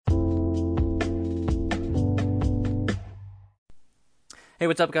Hey,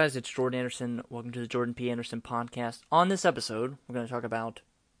 what's up, guys? It's Jordan Anderson. Welcome to the Jordan P. Anderson podcast. On this episode, we're going to talk about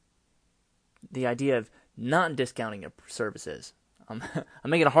the idea of not discounting your services. I'm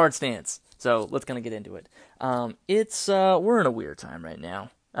making a hard stance, so let's kind of get into it. We're in a weird time right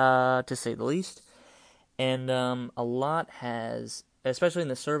now, to say the least, and a lot has, especially in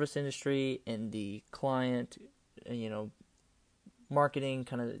the service industry, in the client, marketing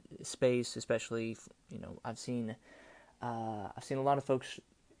kind of space, especially, I've seen a lot of folks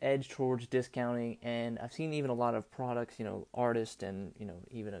edge towards discounting, and I've seen even a lot of products, artists and,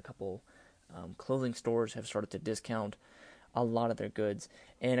 even a couple clothing stores have started to discount a lot of their goods.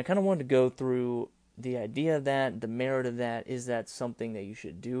 And I kind of wanted to go through the idea of that, the merit of that. Is that something that you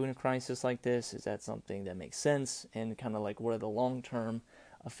should do in a crisis like this? Is that something that makes sense? And kind of like, what are the long-term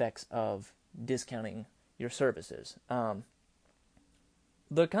effects of discounting your services? The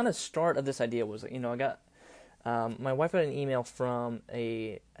kind of start of this idea was, I got my wife got an email from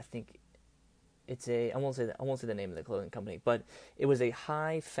I won't say the name of the clothing company, but it was a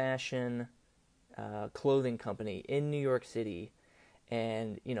high fashion clothing company in New York City,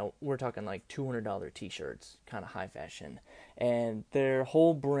 and we're talking like $200 t-shirts, kind of high fashion, and their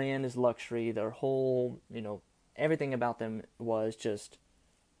whole brand is luxury. Their whole everything about them was just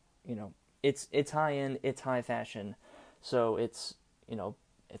it's high end, it's high fashion, so it's going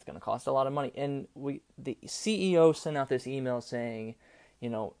to cost a lot of money. And the CEO sent out this email saying,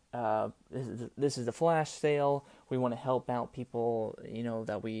 this is the flash sale. We want to help out people,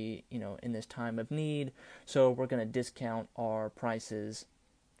 that we, in this time of need. So we're going to discount our prices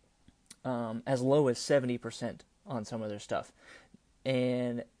as low as 70% on some of their stuff.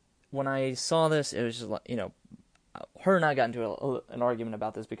 And when I saw this, it was just like, her and I got into an argument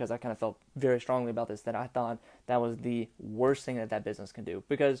about this because I kind of felt very strongly about this, that I thought that was the worst thing that business can do.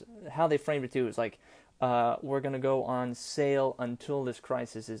 Because how they framed it too is like, we're going to go on sale until this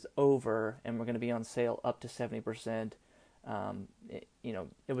crisis is over, and we're going to be on sale up to 70%.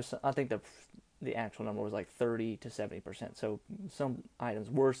 It was, I think the actual number was like 30 to 70%. So some items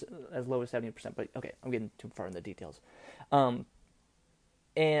were as low as 70%, but okay, I'm getting too far in the details.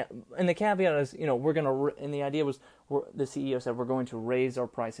 And the caveat is, we're going to, and the idea was, the CEO said, we're going to raise our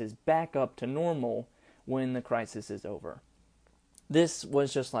prices back up to normal when the crisis is over. This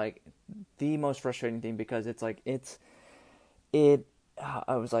was just like the most frustrating thing, because it's like, I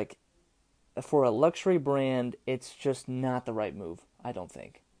was like, for a luxury brand, it's just not the right move, I don't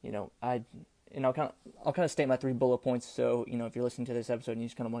think. I'll kind of state my 3 bullet points. So, if you're listening to this episode and you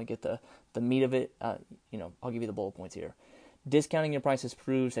just kind of want to get the meat of it, I'll give you the bullet points here. Discounting your prices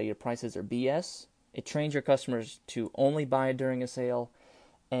proves that your prices are BS. It trains your customers to only buy during a sale.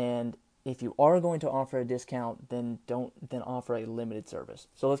 And if you are going to offer a discount, then offer a limited service.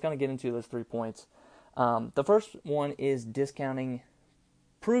 So let's kind of get into those 3 points. The first one is discounting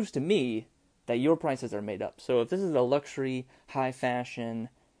proves to me that your prices are made up. So if this is a luxury, high fashion,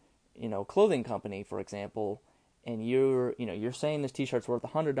 clothing company, for example, and you're saying this t-shirt's worth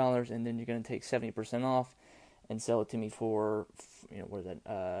 $100, and then you're going to take 70% off and sell it to me for, what is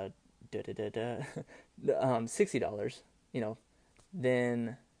that, $60,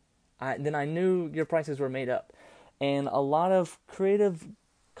 then I knew your prices were made up. And a lot of creative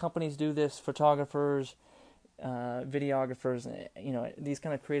companies do this, photographers, videographers, these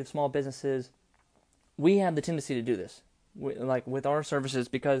kind of creative small businesses. We have the tendency to do this, with our services,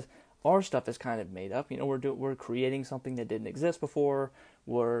 because our stuff is kind of made up. We're creating something that didn't exist before.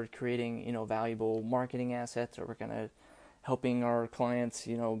 We're creating, valuable marketing assets, or we're kind of helping our clients,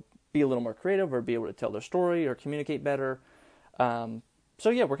 be a little more creative, or be able to tell their story or communicate better. So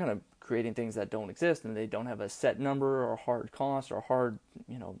yeah, we're kind of creating things that don't exist, and they don't have a set number or hard cost or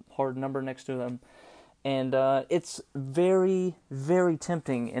hard number next to them. And it's very, very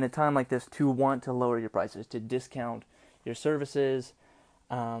tempting in a time like this to want to lower your prices, to discount your services.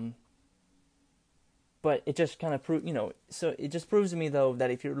 But it just kind of so it just proves to me, though, that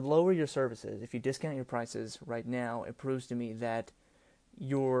if you lower your services, if you discount your prices right now, it proves to me that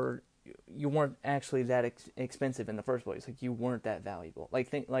you weren't actually that expensive in the first place. Like, you weren't that valuable. Like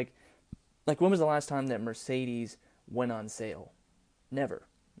when was the last time that Mercedes went on sale? Never.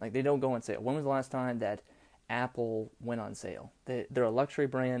 Like, they don't go on sale. When was the last time that Apple went on sale? They're a luxury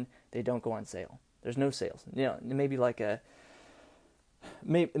brand. They don't go on sale. There's no sales. Maybe like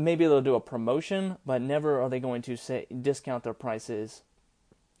maybe they'll do a promotion, but never are they going to discount their prices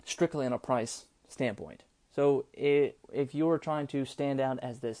strictly on a price standpoint. So if you're trying to stand out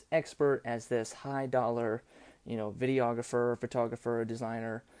as this expert, as this high dollar, videographer, photographer,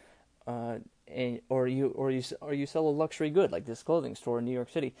 designer, or you sell a luxury good like this clothing store in New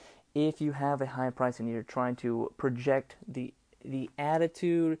York City, if you have a high price and you're trying to project the the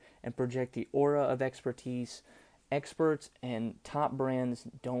attitude and project the aura of expertise. Experts and top brands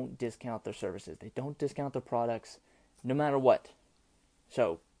don't discount their services. They don't discount their products, no matter what.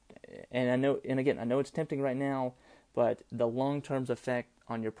 So, and I know it's tempting right now, but the long-term effect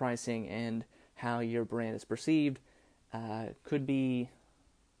on your pricing and how your brand is perceived could be,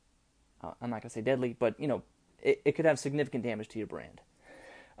 I'm not going to say deadly, but it could have significant damage to your brand.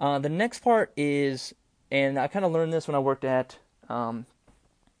 The next part is, and I kind of learned this when I worked at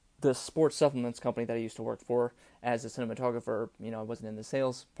the sports supplements company that I used to work for as a cinematographer. I wasn't in the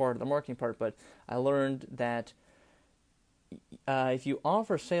sales part or the marketing part, but I learned that if you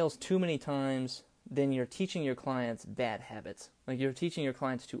offer sales too many times, then you're teaching your clients bad habits. Like, you're teaching your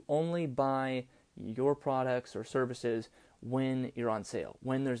clients to only buy your products or services when you're on sale,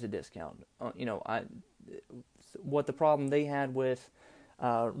 when there's a discount. What the problem they had with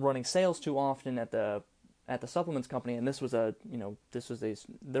running sales too often at the supplements company, and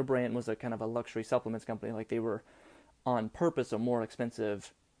their brand was a kind of a luxury supplements company. Like, they were on purpose a more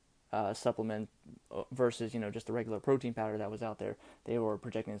expensive supplement versus just the regular protein powder that was out there. They were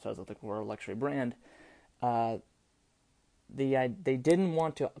projecting themselves as like, we're a luxury brand. They didn't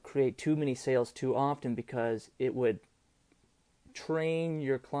want to create too many sales too often because it would train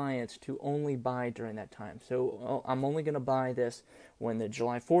your clients to only buy during that time. So I'm only going to buy this when the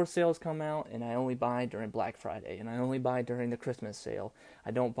July 4th sales come out, and I only buy during Black Friday, and I only buy during the Christmas sale.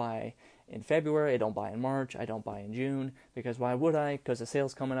 I don't buy in February, I don't buy in March, I don't buy in June, because why would I? Because the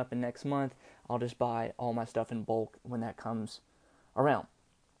sale's coming up in next month. I'll just buy all my stuff in bulk when that comes around.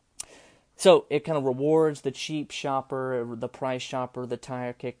 So it kind of rewards the cheap shopper, the price shopper, the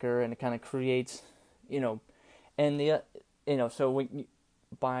tire kicker, and it kind of creates,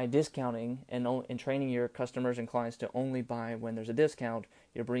 by discounting and training your customers and clients to only buy when there's a discount,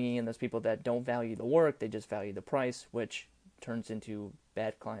 you're bringing in those people that don't value the work, they just value the price, which turns into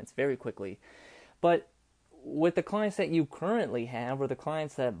bad clients very quickly. But with the clients that you currently have, or the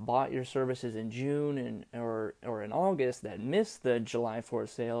clients that bought your services in June or in August that missed the July 4th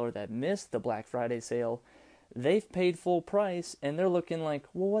sale or that missed the Black Friday sale, they've paid full price and they're looking like,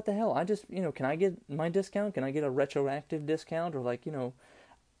 well, what the hell? I just, can I get my discount? Can I get a retroactive discount? Or like,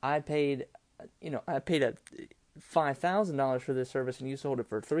 I paid a $5,000 for this service and you sold it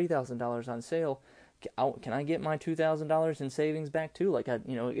for $3,000 on sale. Can I get my $2,000 in savings back too? Like,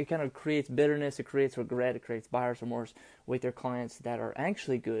 it kind of creates bitterness, it creates regret, it creates buyer's remorse with your clients that are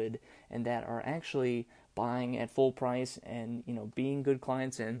actually good and that are actually buying at full price and, being good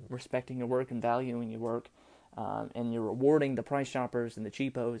clients and respecting your work and valuing your work. And you're rewarding the price shoppers and the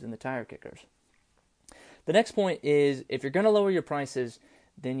cheapos and the tire kickers. The next point is, if you're going to lower your prices,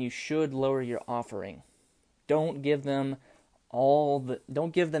 then you should lower your offering. Don't give them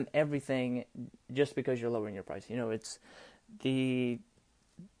everything just because you're lowering your price. If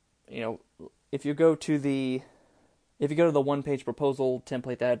you go to the one-page proposal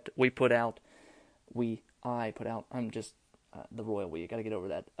template that I put out, I'm just the royal we. You got to get over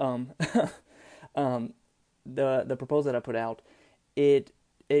that. The proposal that I put out, it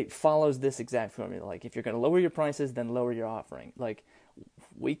follows this exact formula. Like, if you're going to lower your prices, then lower your offering. Like,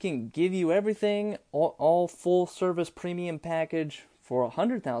 we can give you everything, all full service premium package for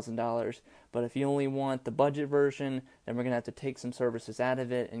 $100,000, but if you only want the budget version, then we're going to have to take some services out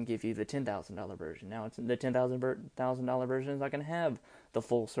of it and give you the $10,000 version. Now, the $10,000 version is not going to have the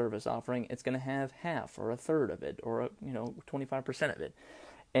full service offering. It's going to have half or a third of it, or 25% of it,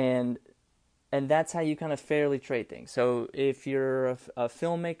 and that's how you kind of fairly trade things. So if you're a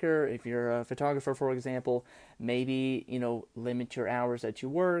filmmaker, if you're a photographer, for example, maybe, limit your hours that you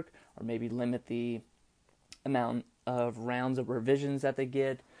work, or maybe limit the amount of rounds of revisions that they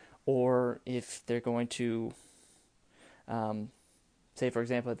get, or if they're going to, say, for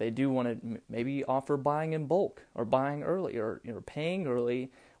example, if they do want to maybe offer buying in bulk or buying early or paying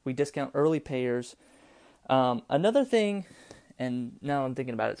early, we discount early payers. Another thing, and now I'm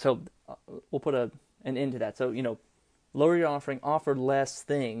thinking about it, so we'll put an end to that. So, lower your offering, offer less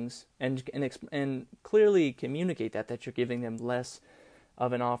things, and clearly communicate that you're giving them less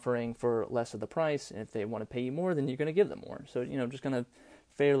of an offering for less of the price. And if they want to pay you more, then you're going to give them more. So, just going to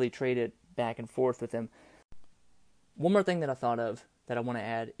fairly trade it back and forth with them. One more thing that I thought of that I want to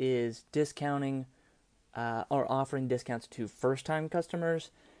add is discounting or offering discounts to first-time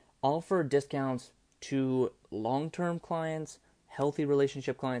customers. Offer discounts to long-term clients, healthy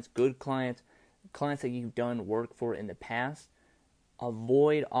relationship clients, good clients, clients that you've done work for in the past.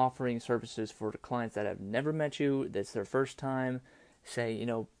 Avoid offering services for clients that have never met you, that's their first time.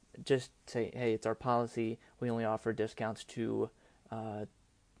 Just say, hey, it's our policy. We only offer discounts to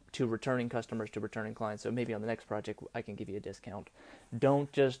to returning customers, to returning clients. So maybe on the next project, I can give you a discount.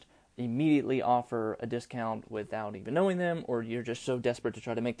 Don't just immediately offer a discount without even knowing them, or you're just so desperate to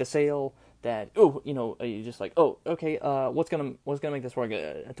try to make the sale that, you're just like, oh, okay, what's gonna make this work?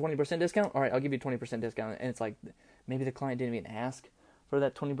 A 20% discount? All right, I'll give you a 20% discount. And it's like, maybe the client didn't even ask for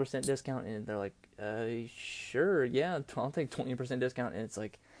that 20% discount, and they're like, sure, yeah, I'll take 20% discount. And it's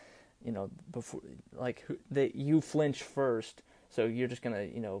like, before, like, you flinch first, so you're just gonna,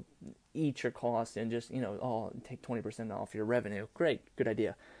 eat your costs and just, take 20% off your revenue. Great, good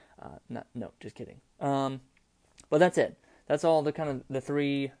idea. No, just kidding. But that's it. That's all the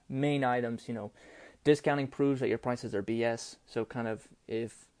three main items. Discounting proves that your prices are BS. So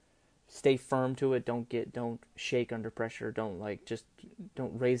stay firm to it. Don't shake under pressure. Don't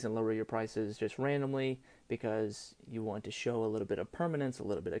raise and lower your prices just randomly, because you want to show a little bit of permanence, a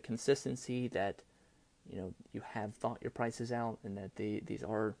little bit of consistency, that you have thought your prices out, and that these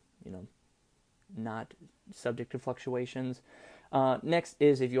are not subject to fluctuations. Next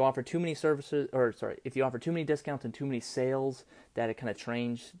is if you offer too many if you offer too many discounts and too many sales, that it kind of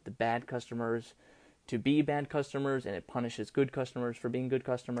trains the bad customers to be bad customers, and it punishes good customers for being good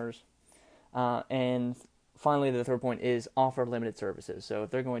customers. And finally, the third point is offer limited services. So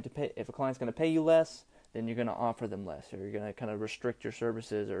if a client's going to pay you less, then you're going to offer them less, or you're going to kind of restrict your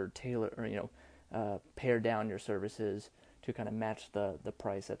services, or tailor, or pare down your services to kind of match the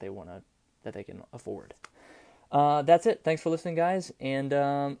price that they can afford. That's it. Thanks for listening, guys. And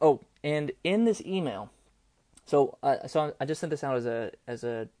and in this email, so I just sent this out as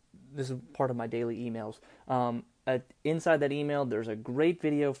a this is part of my daily emails. Inside that email, there's a great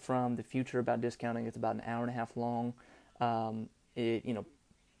video from the future about discounting. It's about an hour and a half long.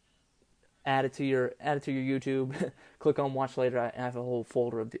 Add it to your YouTube. Click on Watch Later. I have a whole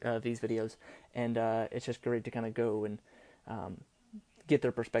folder of these videos, and it's just great to kind of go and get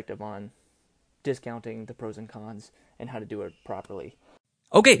their perspective on discounting, the pros and cons, and how to do it properly.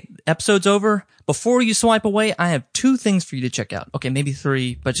 Okay, episode's over. Before you swipe away, I have 2 things for you to check out. Okay, maybe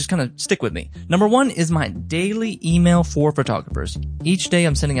 3, but just kind of stick with me. Number 1 is my daily email for photographers. Each day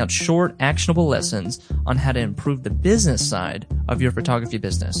I'm sending out short, actionable lessons on how to improve the business side of your photography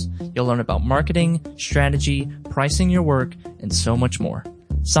business. You'll learn about marketing, strategy, pricing your work, and so much more.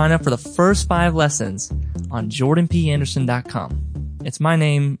 Sign up for the first 5 lessons on jordanpanderson.com. It's my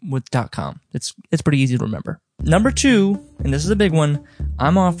name with .com. It's pretty easy to remember. Number 2, and this is a big one,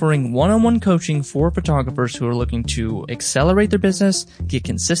 I'm offering one-on-one coaching for photographers who are looking to accelerate their business, get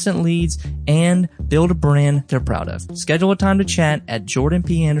consistent leads, and build a brand they're proud of. Schedule a time to chat at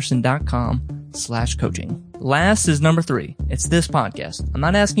jordanpanderson.com/coaching. Last is number 3. It's this podcast. I'm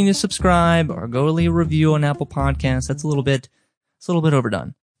not asking you to subscribe or go leave a review on Apple Podcasts. It's a little bit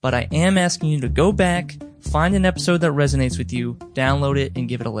overdone. But I am asking you to go back, find an episode that resonates with you, download it, and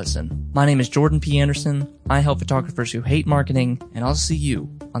give it a listen. My name is Jordan P. Anderson. I help photographers who hate marketing, and I'll see you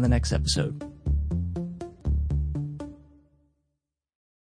on the next episode.